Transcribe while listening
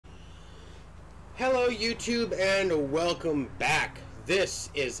Hello YouTube and welcome back. This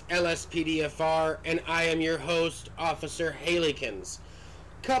is LSPDFR and I am your host, Officer Haileykins.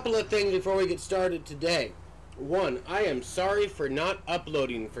 Couple of things before we get started today. One, I am sorry for not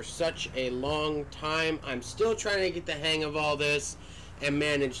uploading for such a long time. I'm still trying to get the hang of all this and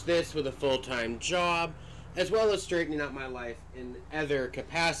manage this with a full-time job, as well as straightening out my life in other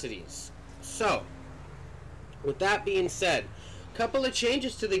capacities. So, with that being said, a couple of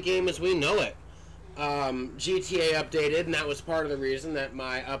changes to the game as we know it. GTA updated, and that was part of the reason that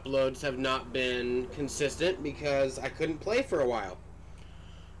my uploads have not been consistent, because I couldn't play for a while.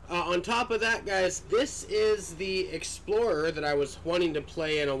 On top of that, guys, this is the Explorer that I was wanting to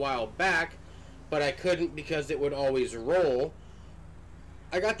play in a while back, but I couldn't because it would always roll.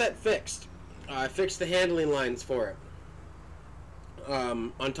 I got that fixed. I fixed the handling lines for it.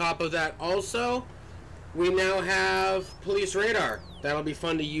 On top of that, also, we now have police radar. That'll be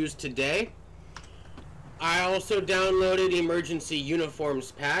fun to use today. I also downloaded Emergency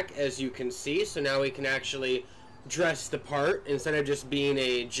Uniforms Pack, as you can see, so now we can actually dress the part instead of just being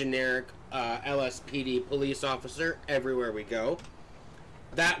a generic LSPD police officer everywhere we go.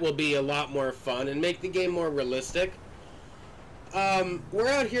 That will be a lot more fun and make the game more realistic. We're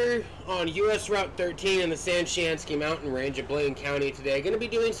out here on US Route 13 in the San Shansky Mountain Range of Blaine County today. Going to be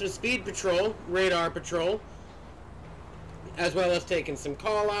doing some speed patrol, radar patrol, as well as taking some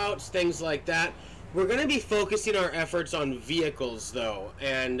call-outs, things like that. We're going to be focusing our efforts on vehicles, though,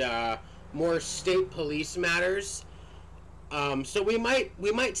 and more state police matters. So we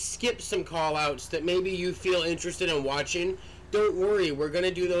might skip some call-outs that maybe you feel interested in watching. Don't worry, we're going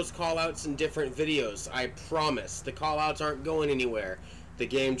to do those call-outs in different videos. I promise. The call-outs aren't going anywhere. The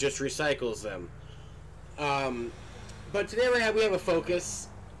game just recycles them. But today we have a focus.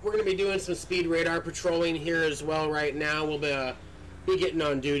 We're going to be doing some speed radar patrolling here as well right now. We'll be getting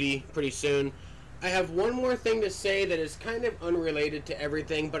on duty pretty soon. I have one more thing to say that is kind of unrelated to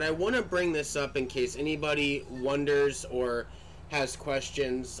everything, but I want to bring this up in case anybody wonders or has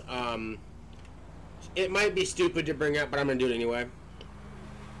questions. It might be stupid to bring up, but I'm going to do it anyway.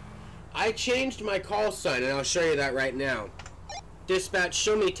 I changed my call sign, and I'll show you that right now. Dispatch,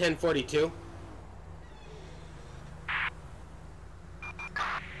 show me 1042.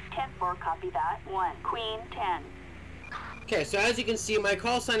 10-4, copy that. 1, Queen 10. Okay, so as you can see, my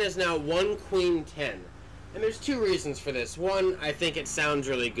call sign is now 1 Queen 10. And there's two reasons for this. One, I think it sounds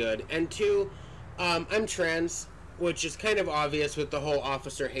really good. And two, I'm trans, which is kind of obvious with the whole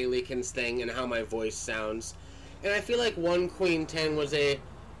Officer Haileykins thing and how my voice sounds. And I feel like 1 Queen 10 was a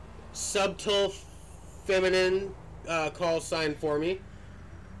subtle, feminine call sign for me.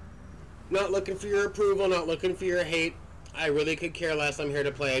 Not looking for your approval, not looking for your hate. I really could care less. I'm here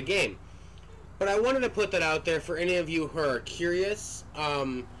to play a game. But I wanted to put that out there for any of you who are curious.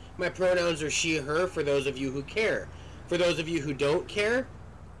 My pronouns are she, her, for those of you who care. For those of you who don't care,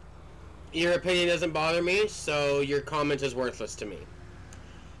 your opinion doesn't bother me, so your comment is worthless to me.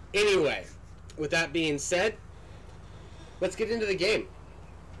 Anyway, with that being said, let's get into the game.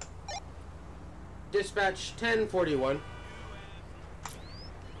 Dispatch 1041.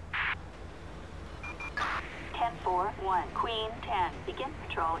 10-4, 1, Queen 10. Begin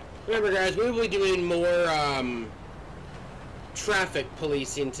patrol. Remember, guys, we will be doing more traffic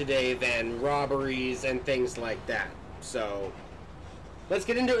policing today than robberies and things like that. So, let's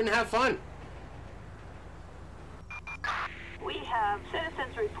get into it and have fun. We have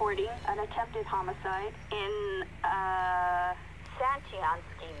citizens reporting an attempted homicide in San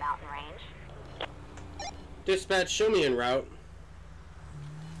Shansky Mountain Range. Dispatch, show me en route.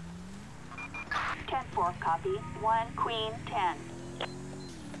 10-4, copy. 1, Queen 10.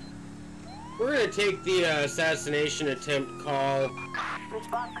 We're going to take the assassination attempt call.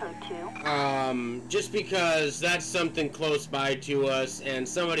 Response code 2. Just because that's something close by to us and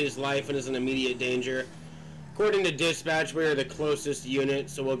somebody's life is in immediate danger. According to dispatch, we are the closest unit,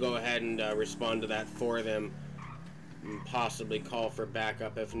 so we'll go ahead and respond to that for them. And possibly call for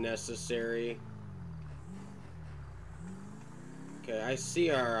backup if necessary. Okay, I see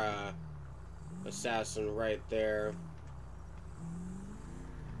our assassin right there.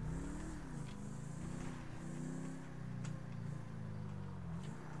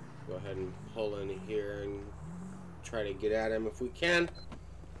 Go ahead and pull in here and try to get at him if we can.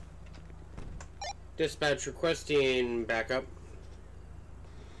 Dispatch requesting backup.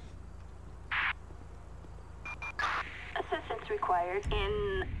 Assistance required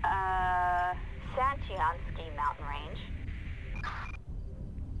in San Shansky Mountain Range.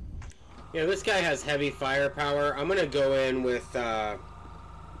 Yeah, this guy has heavy firepower. I'm gonna go in with Copy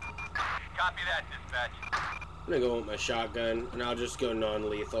that, dispatch. I'm gonna go with my shotgun, and I'll just go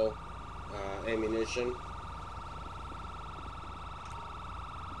non-lethal. ammunition.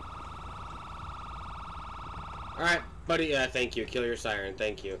 Alright, buddy, thank you. Kill your siren,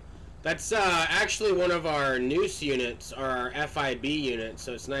 thank you. That's actually one of our noose units, or our FIB units,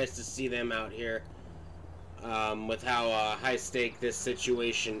 so it's nice to see them out here with how high stake this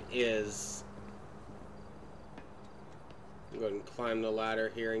situation is. I'll go ahead and climb the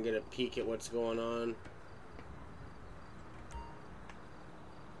ladder here and get a peek at what's going on.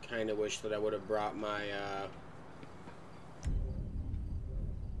 Kind of wish that I would have brought my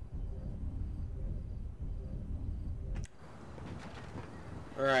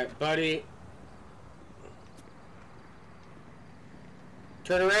Alright, buddy.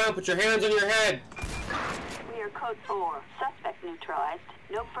 Turn around, put your hands on your head. We are code 4. Suspect neutralized.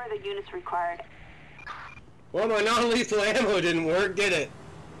 No further units required. Well, my non-lethal ammo didn't work, did it?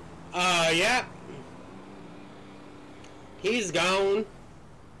 Yeah. He's gone.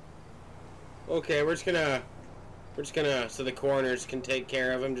 Okay, we're just gonna, so the coroners can take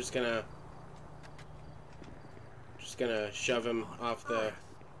care of him, just gonna shove him off the...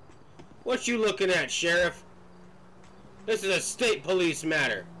 What you looking at, Sheriff? This is a state police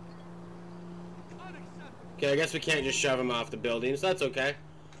matter. Okay, I guess we can't just shove him off the building, so that's okay.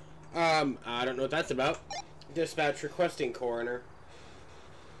 I don't know what that's about. Dispatch requesting coroner.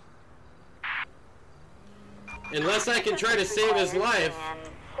 Unless I can try to save his life.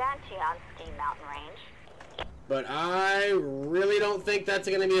 But I really don't think that's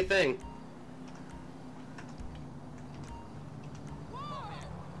going to be a thing.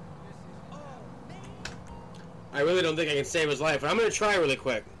 I really don't think I can save his life, but I'm going to try really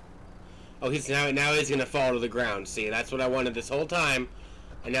quick. Oh, now he's going to fall to the ground. See, that's what I wanted this whole time.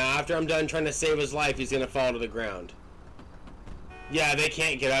 And now after I'm done trying to save his life, he's going to fall to the ground. Yeah, they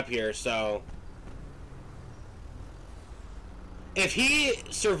can't get up here, so... If he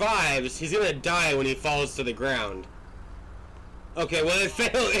survives, he's going to die when he falls to the ground. Okay, well, it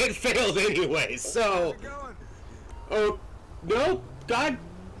failed anyway, so... Oh, nope, God,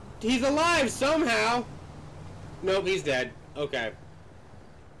 he's alive somehow. Nope, he's dead. Okay.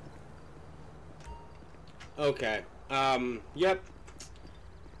 Okay. Yep.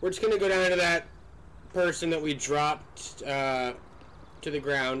 We're just gonna go down to that person that we dropped to the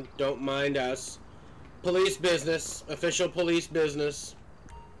ground. Don't mind us. Police business. Official police business.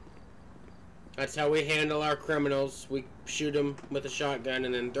 That's how we handle our criminals. We shoot them with a shotgun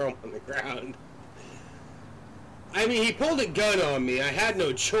and then throw them on the ground. I mean, he pulled a gun on me. I had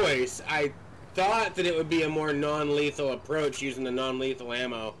no choice. I thought that it would be a more non-lethal approach using the non-lethal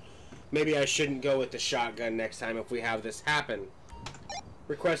ammo. Maybe I shouldn't go with the shotgun next time if we have this happen.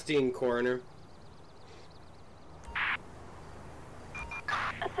 Requesting coroner.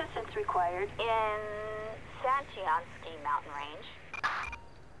 Assistance required in Santiansky Mountain Range.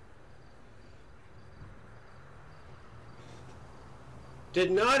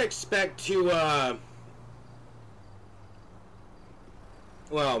 Did not expect to,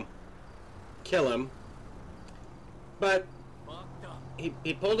 well, kill him. But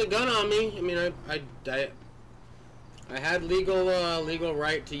he pulled a gun on me. I mean, I had legal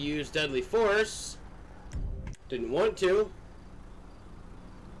right to use deadly force. Didn't want to.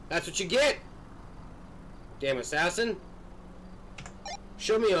 That's what you get. Damn assassin.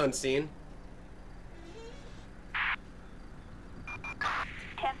 Show me on scene.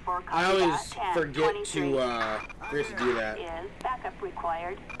 I always forget to do that. Is backup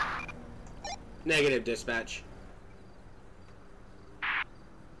required. Negative, dispatch.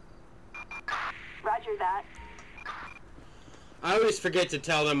 Roger that. I always forget to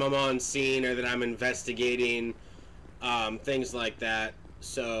tell them I'm on scene or that I'm investigating, things like that.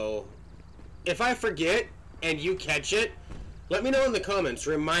 So, if I forget and you catch it, let me know in the comments.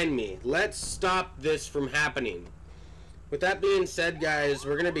 Remind me. Let's stop this from happening. With that being said, guys,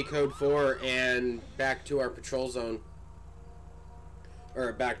 we're going to be code 4 and back to our patrol zone.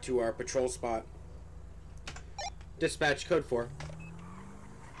 Or back to our patrol spot. Dispatch code 4.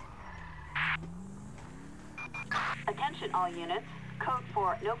 Attention all units. Code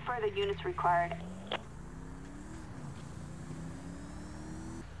 4. No further units required.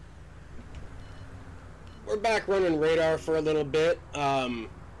 We're back running radar for a little bit.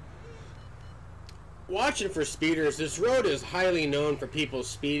 Watching for speeders. This road is highly known for people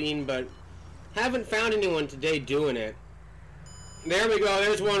speeding, but haven't found anyone today doing it. There we go.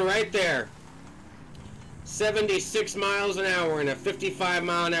 There's one right there. 76 miles an hour in a 55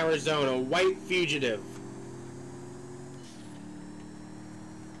 mile an hour zone. A white fugitive.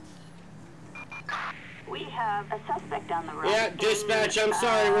 We have a suspect on the road. Yeah, dispatch, I'm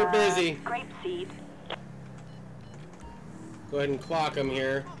sorry, we're busy. Grapeseed. Go ahead and clock him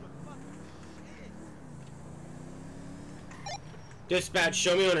here. Dispatch,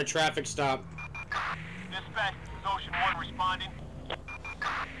 show me on a traffic stop. Dispatch, this is Ocean 1 responding. Go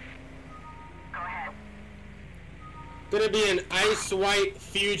ahead. Gonna be an ice white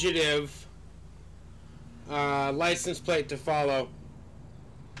fugitive. License plate to follow.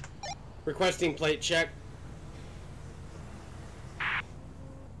 Requesting plate check.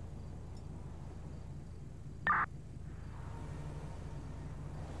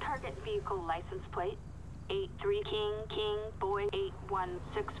 Target vehicle license plate 83 King Boy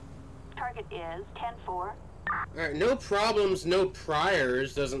 816. Target is 10-4. Alright, no problems, no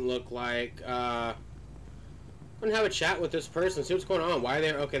priors, doesn't look like. I'm gonna have a chat with this person, see what's going on. Why are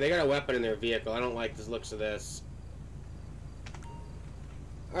they... Okay, they got a weapon in their vehicle. I don't like the looks of this.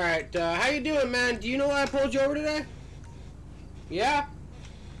 Alright, how you doing, man? Do you know why I pulled you over today? Yeah?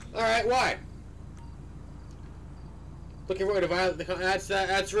 Alright, why? Looking forward to violent...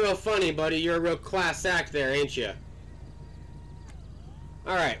 That's real funny, buddy. You're a real class act there, ain't you?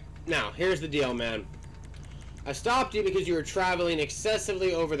 Alright, now, here's the deal, man. I stopped you because you were traveling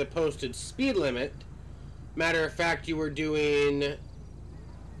excessively over the posted speed limit. Matter of fact, you were doing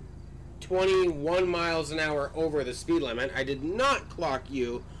 21 miles an hour over the speed limit. I did not clock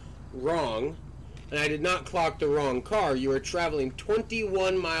you wrong, and I did not clock the wrong car. You were traveling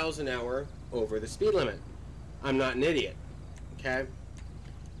 21 miles an hour over the speed limit. I'm not an idiot, okay?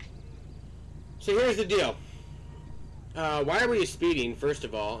 So here's the deal. Why were you speeding, first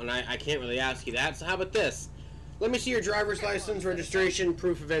of all? And I can't really ask you that, so how about this? Let me see your driver's license, registration,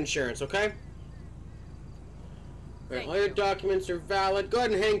 proof of insurance, okay? Alright, all your documents are valid. Go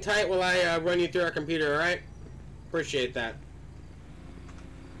ahead and hang tight while I run you through our computer, alright? Appreciate that.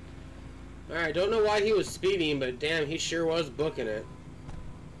 Alright, don't know why he was speeding, but damn, he sure was booking it.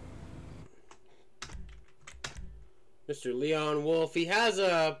 Mr. Leon Wolf, he has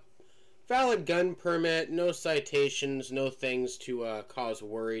a valid gun permit, no citations, no things to cause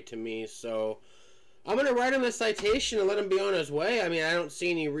worry to me, so I'm going to write him a citation and let him be on his way. I mean, I don't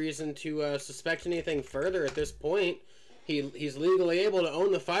see any reason to suspect anything further at this point. He's legally able to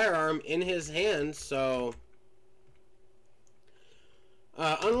own the firearm in his hands, so...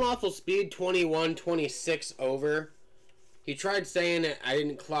 unlawful speed 21-26 over. He tried saying that I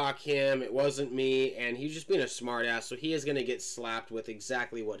didn't clock him, it wasn't me, and he's just being a smartass, so he is going to get slapped with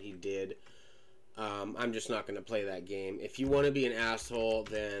exactly what he did. I'm just not going to play that game. If you want to be an asshole,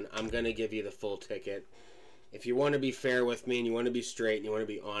 then I'm going to give you the full ticket. If you want to be fair with me and you want to be straight and you want to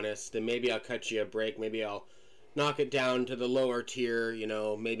be honest, then maybe I'll cut you a break. Maybe I'll knock it down to the lower tier, you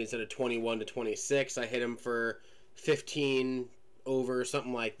know, maybe instead of 21-26, I hit him for 15 over,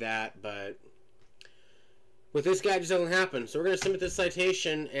 something like that, but with this guy, it just doesn't happen. So we're going to submit this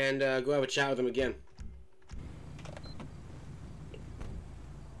citation and go have a chat with him again.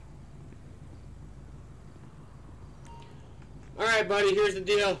 Alright, buddy, here's the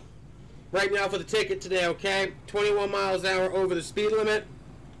deal. Right now for the ticket today, okay? 21 miles an hour over the speed limit.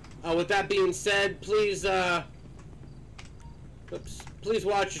 With that being said, please, please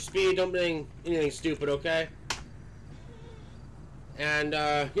watch your speed. Don't bring anything stupid, okay? And,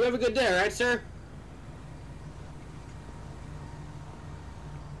 you have a good day, alright, sir?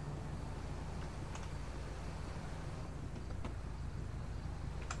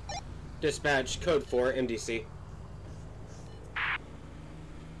 Dispatch, code 4, MDC.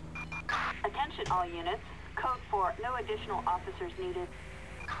 Attention all units. Code 4, no additional officers needed.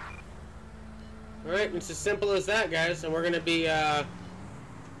 Alright, it's as simple as that, guys. And we're going to be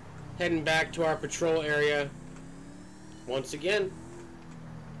heading back to our patrol area once again.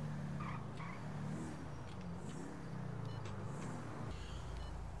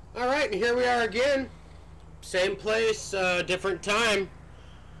 Alright, and here we are again. Same place, different time.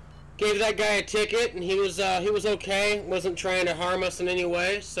 Gave that guy a ticket, and he was okay. Wasn't trying to harm us in any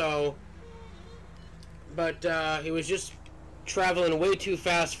way, so... But, he was just traveling way too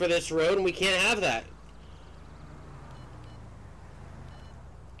fast for this road, and we can't have that.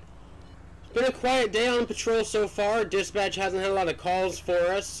 It's been a quiet day on patrol so far. Dispatch hasn't had a lot of calls for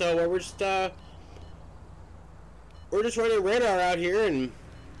us, so we're just running radar out here and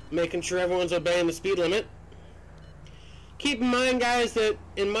making sure everyone's obeying the speed limit. Keep in mind, guys, that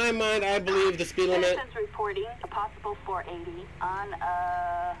in my mind, I believe the speed limit... Citizens reporting a possible 480 on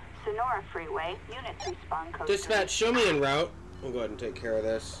Sonora Freeway. Units respond code. Dispatch, show me en route. We'll go ahead and take care of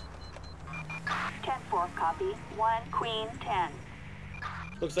this. 10-4, copy. 1, Queen, 10.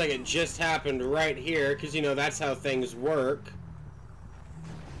 Looks like it just happened right here, because, you know, that's how things work.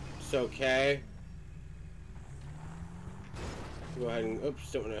 It's okay. Go ahead and...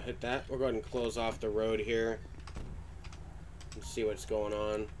 Oops, don't want to hit that. We'll go ahead and close off the road here. And see what's going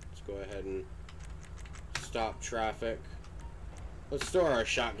on. Let's go ahead and stop traffic. Let's store our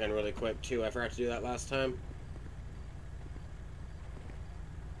shotgun really quick, too. I forgot to do that last time.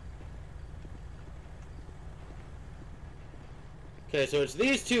 Okay, so it's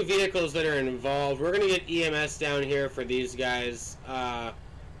these two vehicles that are involved. We're going to get EMS down here for these guys. I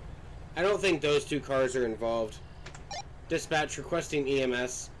don't think those two cars are involved. Dispatch requesting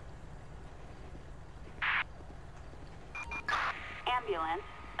EMS. Ambulance.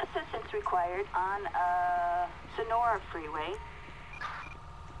 Assistance required on Sonora Freeway.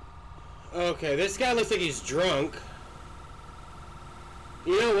 Okay, this guy looks like he's drunk.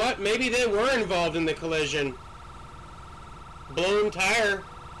 You know what? Maybe they were involved in the collision. Blown tire.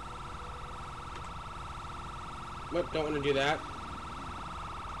 Nope, don't want to do that.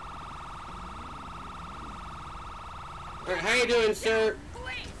 Alright, how you doing, sir?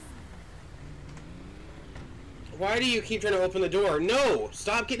 Why do you keep trying to open the door? No!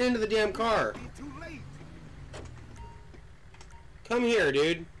 Stop getting into the damn car. Come here,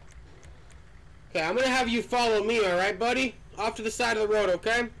 dude. Okay, I'm gonna have you follow me, alright, buddy? Off to the side of the road,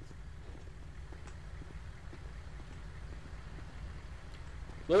 okay?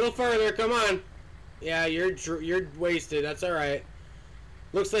 A little further, come on. Yeah, you're wasted. That's all right.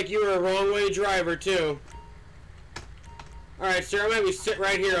 Looks like you were a wrong way driver too. All right, sir. I'm gonna have you sit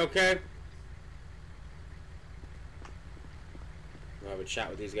right here, okay? I'll have a chat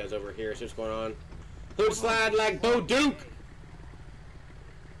with these guys over here. See what's going on. Hood slide like Bo Duke.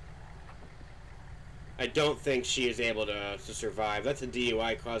 I don't think she is able to survive. That's a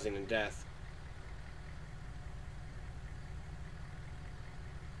DUI causing a death.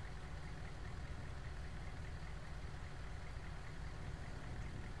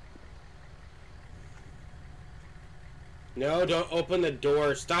 No, don't open the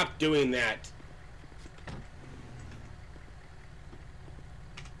door. Stop doing that.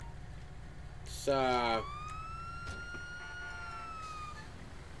 It's,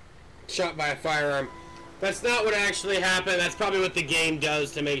 shot by a firearm. That's not what actually happened. That's probably what the game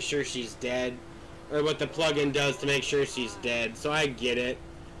does to make sure she's dead. Or what the plugin does to make sure she's dead. So I get it.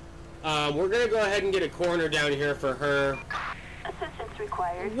 We're going to go ahead and get a coroner down here for her. Assistance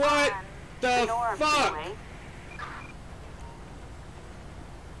required. What the fuck? Freeway.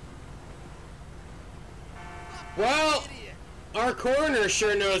 Well, our coroner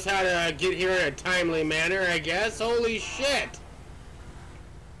sure knows how to get here in a timely manner, I guess. Holy shit.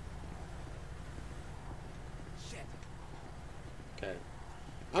 Okay.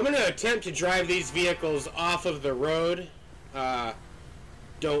 I'm going to attempt to drive these vehicles off of the road.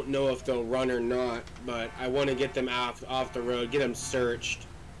 Don't know if they'll run or not, but I want to get them off the road, get them searched.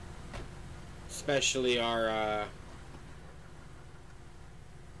 Especially our,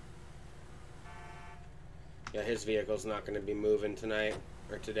 yeah, his vehicle's not going to be moving tonight,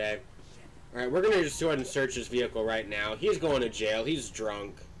 or today. Alright, we're going to just go ahead and search his vehicle right now. He's going to jail. He's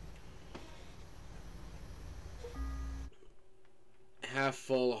drunk. Half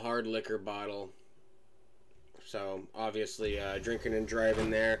full hard liquor bottle. So, obviously, drinking and driving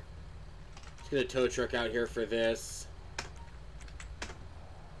there. Let's get a tow truck out here for this.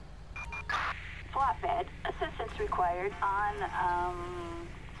 Flatbed. Assistance required on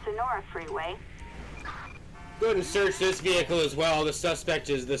Sonora Freeway. Go ahead and search this vehicle as well. The subject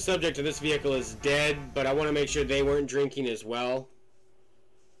of this vehicle is dead, but I want to make sure they weren't drinking as well.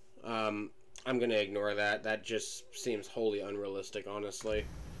 I'm going to ignore that. That just seems wholly unrealistic, honestly.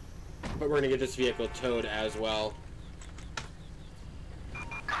 But we're going to get this vehicle towed as well.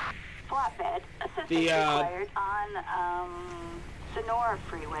 Flatbed. Assistance required on Sonora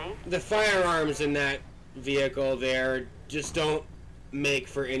Freeway. The firearms in that vehicle there just don't make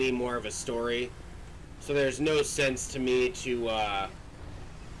for any more of a story. So there's no sense to me to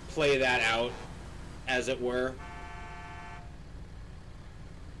play that out, as it were.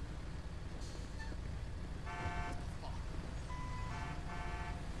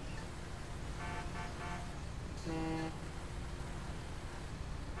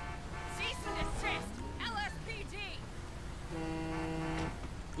 Cease and desist! LSPD!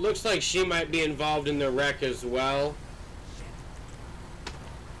 Looks like she might be involved in the wreck as well.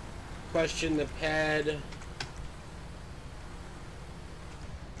 Question the ped.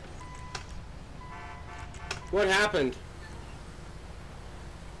 What happened?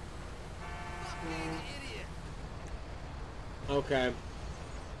 Okay.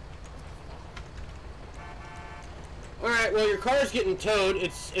 Alright, well your car's getting towed.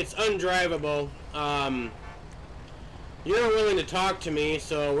 It's undrivable. You're not willing to talk to me,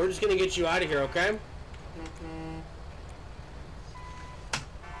 so we're just gonna get you out of here, okay?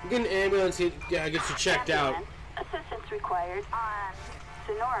 Get an ambulance, get you checked out. Assistance required on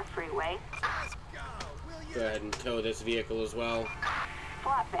Sonora Freeway. Let's go. We'll Go ahead and tow this vehicle as well.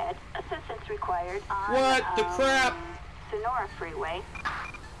 Flatbed. Assistance required on What the crap? Sonora Freeway.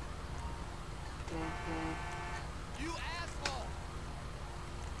 You asshole!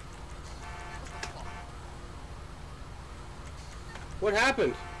 What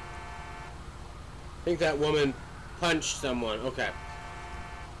happened? I think that woman punched someone. Okay.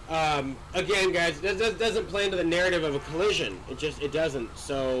 Again, guys, that doesn't play into the narrative of a collision. It doesn't.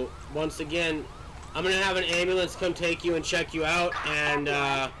 So, once again, I'm gonna have an ambulance come take you and check you out, and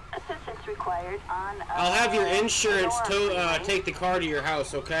Assistance required on I'll have your insurance Sonora Freeway. take the car to your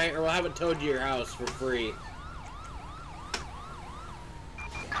house, okay? Or we'll have it towed to your house for free.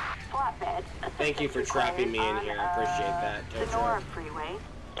 Flatbed. Thank you for trapping me in here. I appreciate that, tow Sonora truck. Freeway.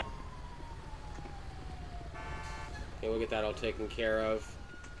 Okay, we'll get that all taken care of.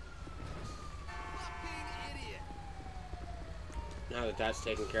 Now that that's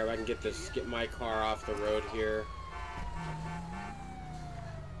taken care of, I can get my car off the road here.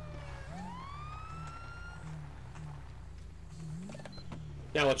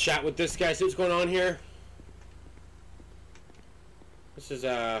 Now we'll chat with this guy, see what's going on here. This is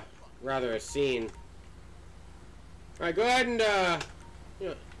rather a scene. Alright, go ahead and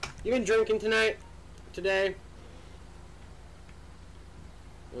you been drinking today?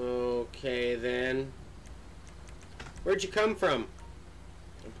 Okay then. Where'd you come from?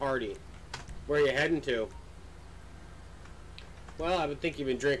 A party. Where are you heading to? Well, I would think you've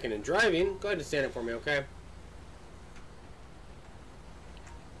been drinking and driving. Go ahead and stand up for me, okay?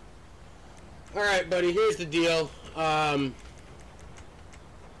 Alright, buddy, here's the deal. I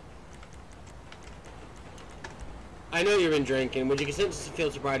know you've been drinking. Would you consent to some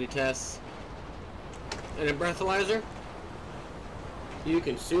field sobriety tests? And a breathalyzer? You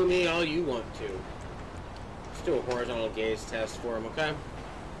can sue me all you want to. Let's do a horizontal gaze test for him, okay?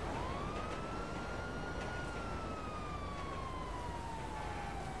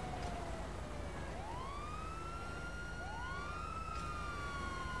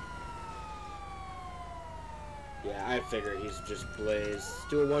 Yeah, I figure he's just blazed. Let's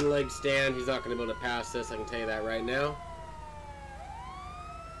do a one-leg stand. He's not going to be able to pass this, I can tell you that right now.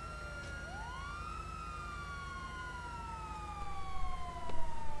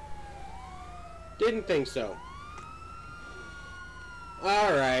 Didn't think so.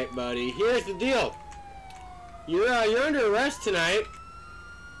 Alright, buddy. Here's the deal. You're under arrest tonight.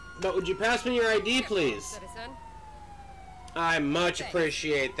 But would you pass me your ID, please? Citizen. I much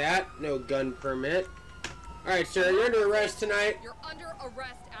appreciate that. No gun permit. Alright, sir. You're under arrest tonight. You're under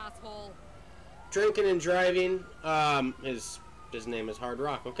arrest, asshole. Drinking and driving. His name is Hard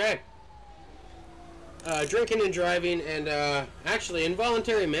Rock. Okay. Drinking and driving, and actually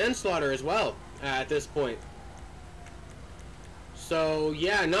involuntary manslaughter as well at this point. So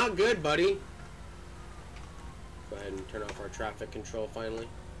yeah, not good, buddy. Go ahead and turn off our traffic control finally.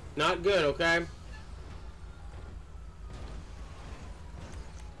 Not good, okay?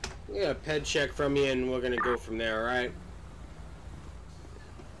 We got a ped check from you, and we're gonna go from there, alright?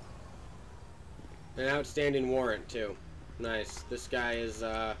 An outstanding warrant too. Nice. This guy is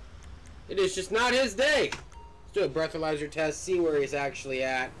it is just not his day. Let's do a breathalyzer test, see where he's actually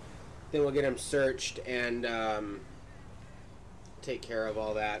at. Then we'll get him searched and take care of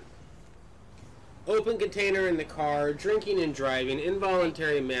all that. Open container in the car, drinking and driving,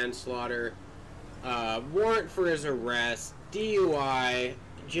 involuntary manslaughter, warrant for his arrest, DUI.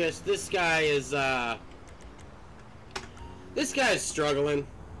 Just this guy is struggling.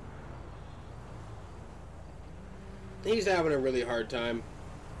 He's having a really hard time.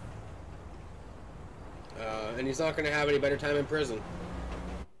 And he's not going to have any better time in prison.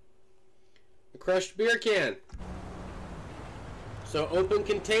 A crushed beer can. So open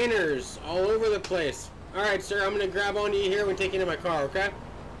containers all over the place. Alright, sir, I'm going to grab onto you here and take you to my car, okay?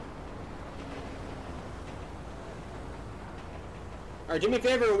 Alright, do me a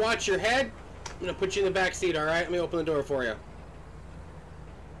favor and watch your head. I'm going to put you in the back seat, alright? Let me open the door for you.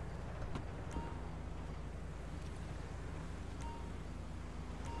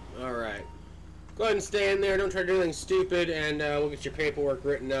 Alright. Go ahead and stay in there. Don't try to do anything stupid, and we'll get your paperwork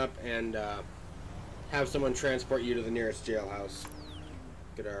written up and have someone transport you to the nearest jailhouse.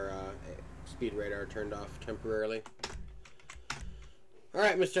 Get our speed radar turned off temporarily.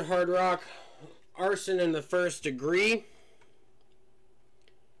 Alright, Mr. Hard Rock. Arson in the first degree.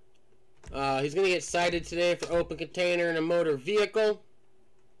 He's going to get cited today for open container in a motor vehicle.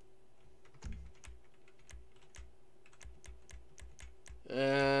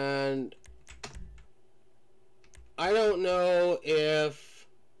 And I don't know if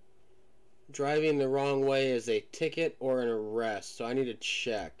driving the wrong way is a ticket or an arrest, so I need to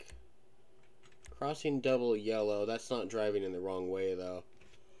check. Crossing double yellow. That's not driving in the wrong way, though.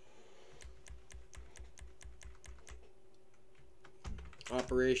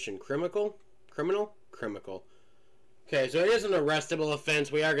 Operation Criminal? Criminal. Okay, so it is an arrestable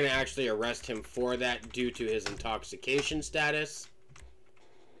offense. We are going to actually arrest him for that due to his intoxication status.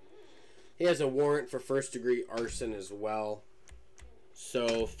 He has a warrant for first-degree arson as well.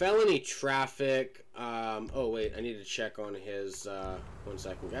 So, felony traffic. Oh, wait, I need to check on his... 1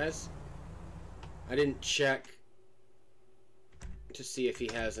 second, guys. I didn't check to see if he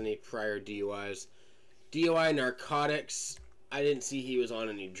has any prior DUIs. DUI, narcotics. I didn't see he was on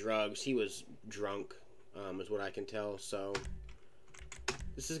any drugs. He was drunk, is what I can tell. So,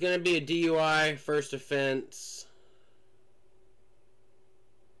 this is going to be a DUI, first offense.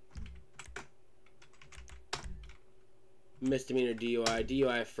 Misdemeanor DUI.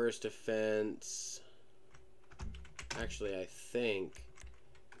 DUI, first offense. Actually, I think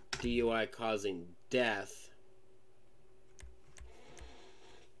DUI causing death.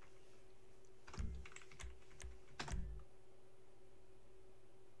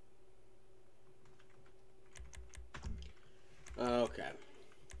 Okay,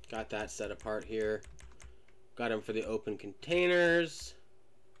 got that set apart here. Got him for the open containers.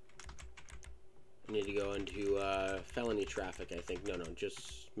 I need to go into felony traffic, I think. No,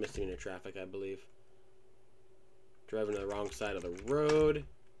 just misdemeanor traffic, I believe. Driving to the wrong side of the road.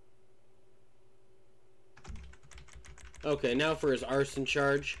 Okay, now for his arson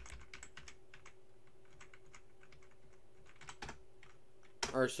charge.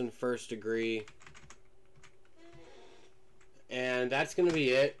 Arson first degree. And that's going to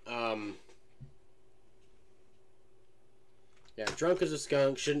be it. Yeah, drunk as a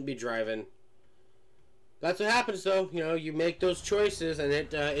skunk, shouldn't be driving. That's what happens, though. You know, you make those choices, and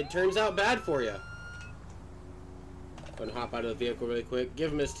it turns out bad for you. Gonna hop out of the vehicle really quick,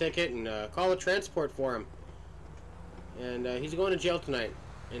 give him his ticket, and call a transport for him. And he's going to jail tonight,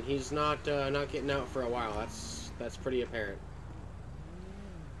 and he's not getting out for a while. That's pretty apparent.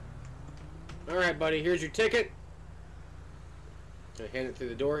 All right, buddy. Here's your ticket. Gonna hand it through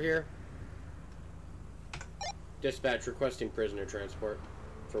the door here. Dispatch requesting prisoner transport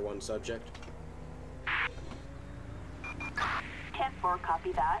for one subject. 10-4,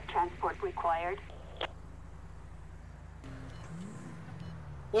 copy that. Transport required.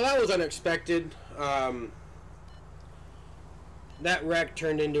 Well, that was unexpected. That wreck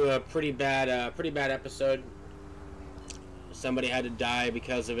turned into a pretty bad episode. Somebody had to die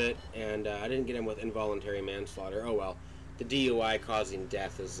because of it, and I didn't get him with involuntary manslaughter. Oh well. The DUI causing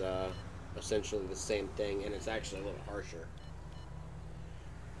death is essentially the same thing, and it's actually a little harsher.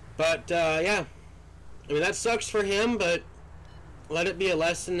 But yeah, I mean that sucks for him, but let it be a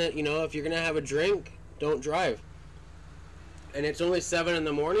lesson that, you know, if you're gonna have a drink, don't drive. And it's only 7 in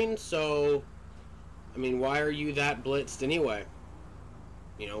the morning, so I mean, why are you that blitzed anyway?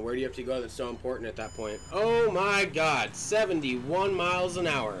 You know, where do you have to go that's so important at that point? Oh my God, 71 miles an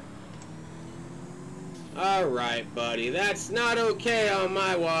hour. Alright, buddy, that's not okay on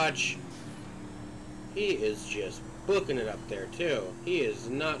my watch. He is just booking it up there, too. He is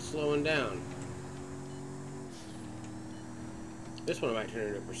not slowing down. This one might turn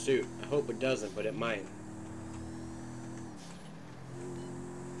into a pursuit. I hope it doesn't, but it might.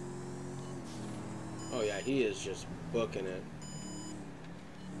 Oh yeah, he is just booking it.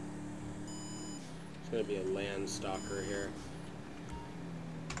 It's going to be a land stalker here.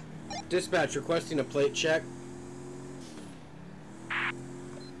 Dispatch requesting a plate check.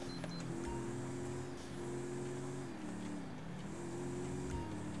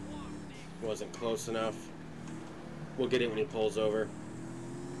 Wasn't close enough. We'll get it when he pulls over.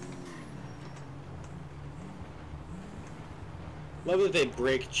 Love that they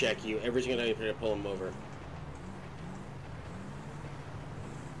brake check you every single time you try to pull him over.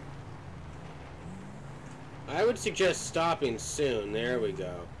 I would suggest stopping soon. There we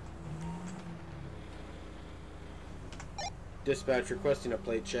go. Dispatch requesting a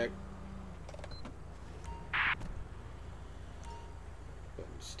plate check.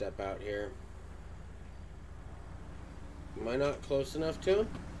 Step out here. Am I not close enough to him?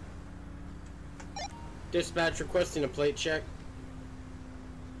 Dispatch requesting a plate check.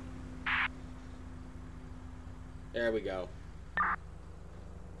 There we go.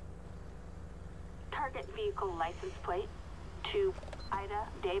 Target vehicle license plate 2 Ida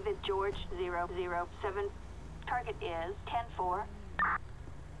David George 007. Target is 10-4.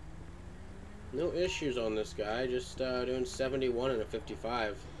 No issues on this guy, just doing 71 and a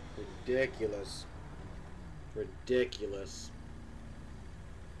 55. Ridiculous. Ridiculous.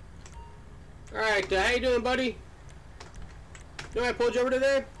 Alright, how you doing, buddy? You know why I pulled you over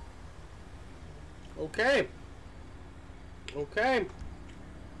today? Okay. Okay.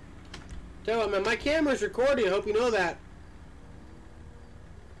 Tell him, man, my camera's recording. I hope you know that.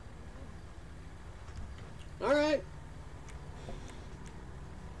 Alright.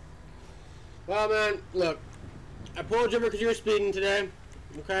 Well, man, look. I pulled you over because you were speeding today.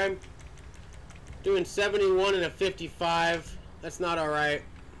 Okay? Doing 71 and a 55. That's not alright.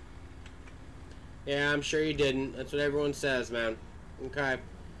 Yeah, I'm sure you didn't. That's what everyone says, man. Okay.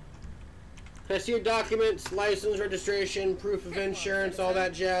 Can I see your documents, license, registration, proof of insurance, all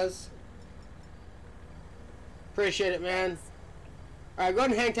that jazz? Appreciate it, man. Alright, go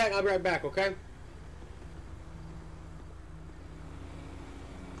ahead and hang tight and I'll be right back, okay?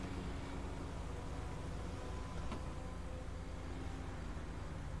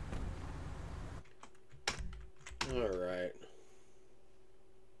 Alright.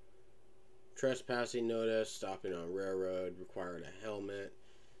 Trespassing notice, stopping on railroad, required a helmet.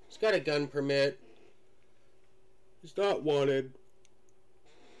 He's got a gun permit. He's not wanted.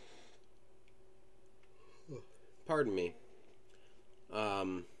 Pardon me.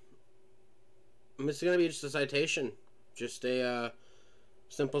 It's going to be just a citation. Just a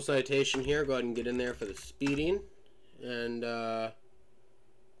simple citation here. Go ahead and get in there for the speeding. And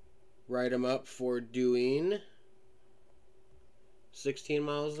write him up for doing 16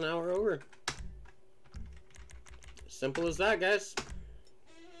 miles an hour over. Simple as that, guys.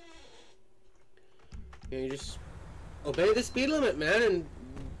 You just obey the speed limit, man, and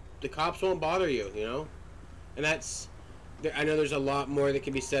the cops won't bother you, you know? And that's... I know there's a lot more that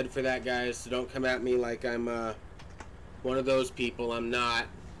can be said for that, guys, so don't come at me like I'm one of those people. I'm not.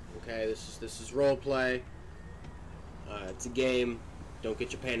 Okay, this is role play. It's a game. Don't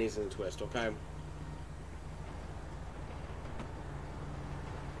get your panties in a twist, okay?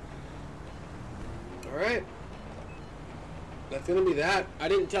 Alright. That's gonna be that. I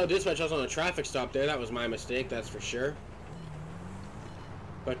didn't tell dispatch I was on a traffic stop there. That was my mistake, that's for sure.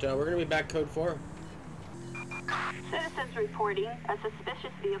 But we're gonna be back code 4. Citizens reporting a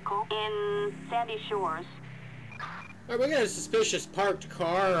suspicious vehicle in Sandy Shores. Alright, we got a suspicious parked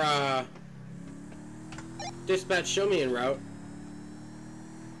car. Dispatch, show me en route.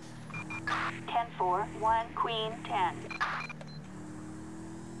 10-4, 1 Queen 10.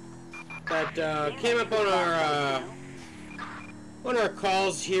 That came up on our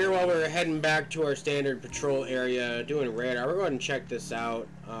calls here while we were heading back to our standard patrol area doing radar. We're going to check this out.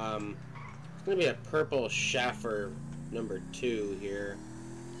 It's going to be a purple Schaffer number 2 here.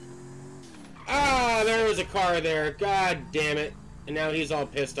 Ah, there was a car there. God damn it. And now he's all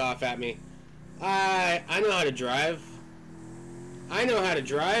pissed off at me. I know how to drive. I know how to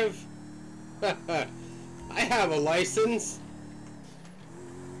drive. I have a license.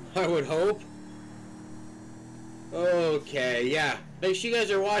 I would hope. Okay, yeah. Make sure you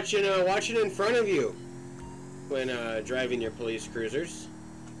guys are watching in front of you when driving your police cruisers.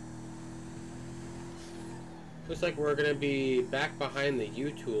 Looks like we're gonna be back behind the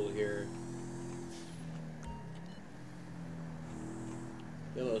U-tool here.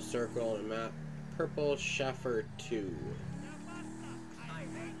 Yellow circle and a map. Purple Schaffer 2.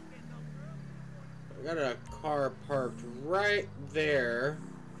 I got a car parked right there.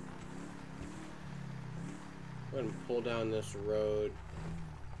 Go ahead and pull down this road.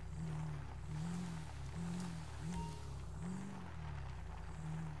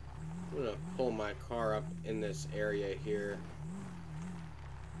 I'm gonna pull my car up in this area here,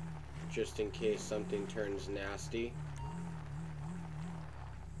 just in case something turns nasty.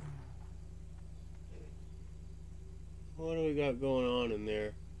 What do we got going on in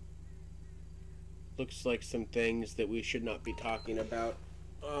there? Looks like some things that we should not be talking about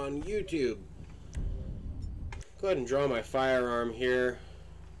on YouTube. Go ahead and draw my firearm here.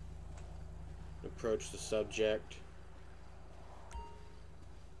 Approach the subject.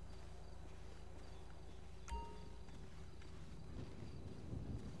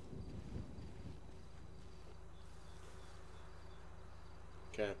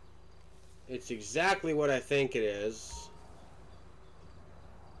 Okay. It's exactly what I think it is.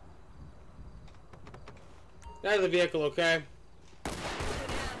 Out of the vehicle, okay?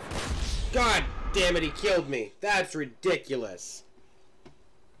 God damn it, he killed me. That's ridiculous.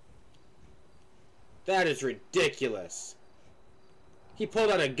 That is ridiculous. He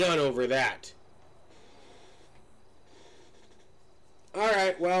pulled out a gun over that.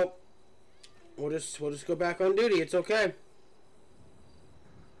 Alright, well, we'll just go back on duty. It's okay.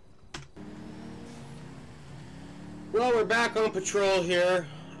 Well, we're back on patrol here.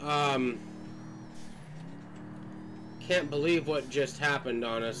 Can't believe what just happened,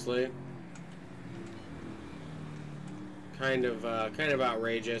 honestly. Kind of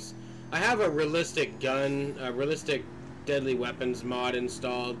outrageous. I have a realistic gun, realistic deadly weapons mod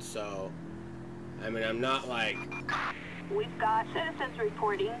installed, so I mean, I'm not like... We've got citizens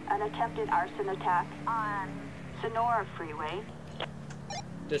reporting an attempted arson attack on Sonora Freeway.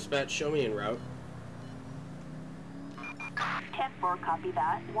 Dispatch, show me en route. 10-4, copy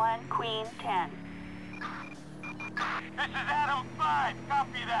that. 1 Queen 10. This is Adam 5.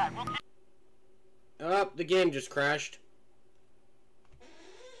 Copy that. We'll keep... Oh, the game just crashed.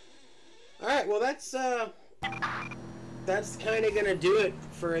 Alright, well that's kind of gonna do it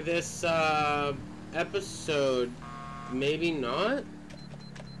for this episode. Maybe not?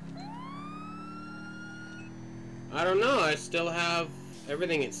 I don't know, I still have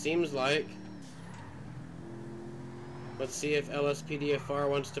everything it seems like. Let's see if LSPDFR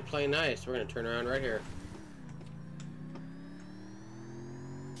wants to play nice. We're gonna turn around right here.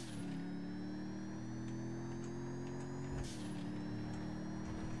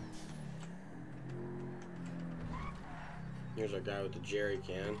 Here's our guy with the jerry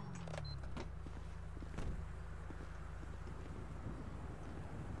can.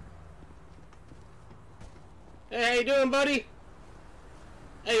 Hey, how you doing, buddy?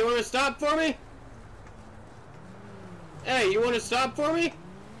 Hey, you want to stop for me? Hey, you want to stop for me?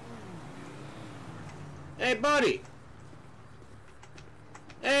 Hey, buddy.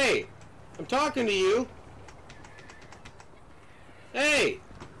 Hey, I'm talking to you. Hey.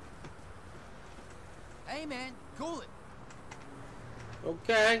 Hey, man. Cool it.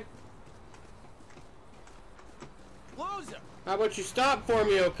 Okay. Loser. How about you stop for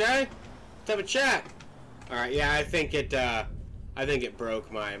me, okay? Let's have a chat. All right. Yeah, I think it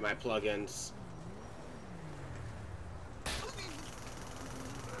broke my plugins.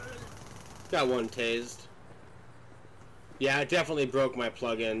 Got one tased. Yeah, it definitely broke my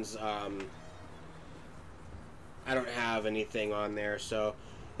plugins. I don't have anything on there, so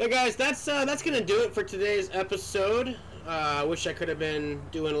yeah, guys, that's gonna do it for today's episode. I wish I could have been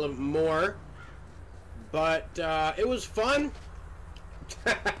doing a little more, but it was fun.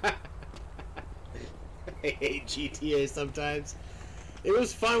 I hate GTA sometimes. It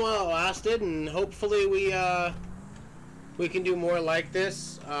was fun while it lasted, and hopefully we can do more like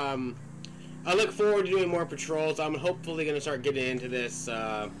this. I look forward to doing more patrols. I'm hopefully going to start getting into this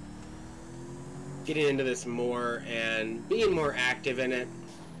more and being more active in it.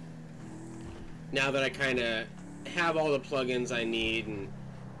 Now that I kind of have all the plugins I need and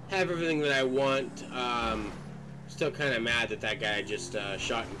have everything that I want, still kind of mad that guy just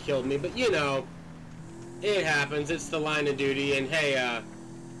shot and killed me. But you know, it happens. It's the line of duty. And hey,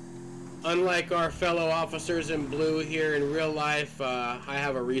 unlike our fellow officers in blue here in real life, I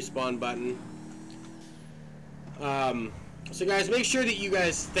have a respawn button. So guys, make sure that you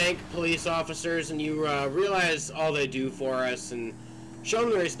guys thank police officers and you realize all they do for us and show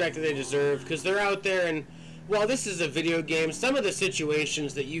them the respect that they deserve, because they're out there, and while this is a video game, some of the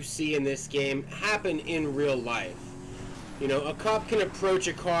situations that you see in this game happen in real life. You know, a cop can approach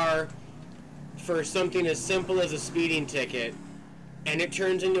a car for something as simple as a speeding ticket, and it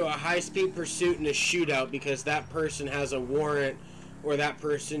turns into a high-speed pursuit and a shootout because that person has a warrant or that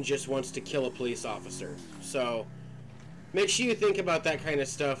person just wants to kill a police officer. So make sure you think about that kind of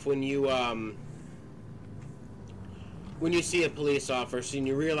stuff when you see a police officer and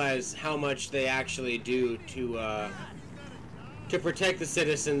you realize how much they actually do to protect the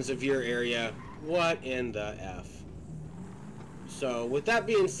citizens of your area. What in the F? So with that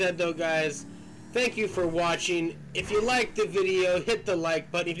being said though, guys, thank you for watching. If you liked the video, hit the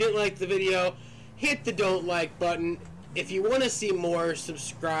like button. If you didn't like the video, hit the don't like button. If you want to see more,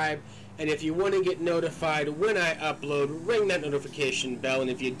 subscribe. And if you want to get notified when I upload, ring that notification bell. And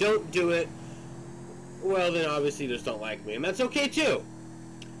if you don't do it, well, then obviously you just don't like me. And that's okay, too.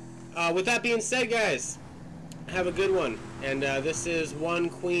 With that being said, guys, have a good one. And this is 1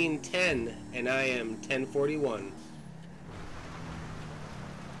 Queen 10, and I am 1041.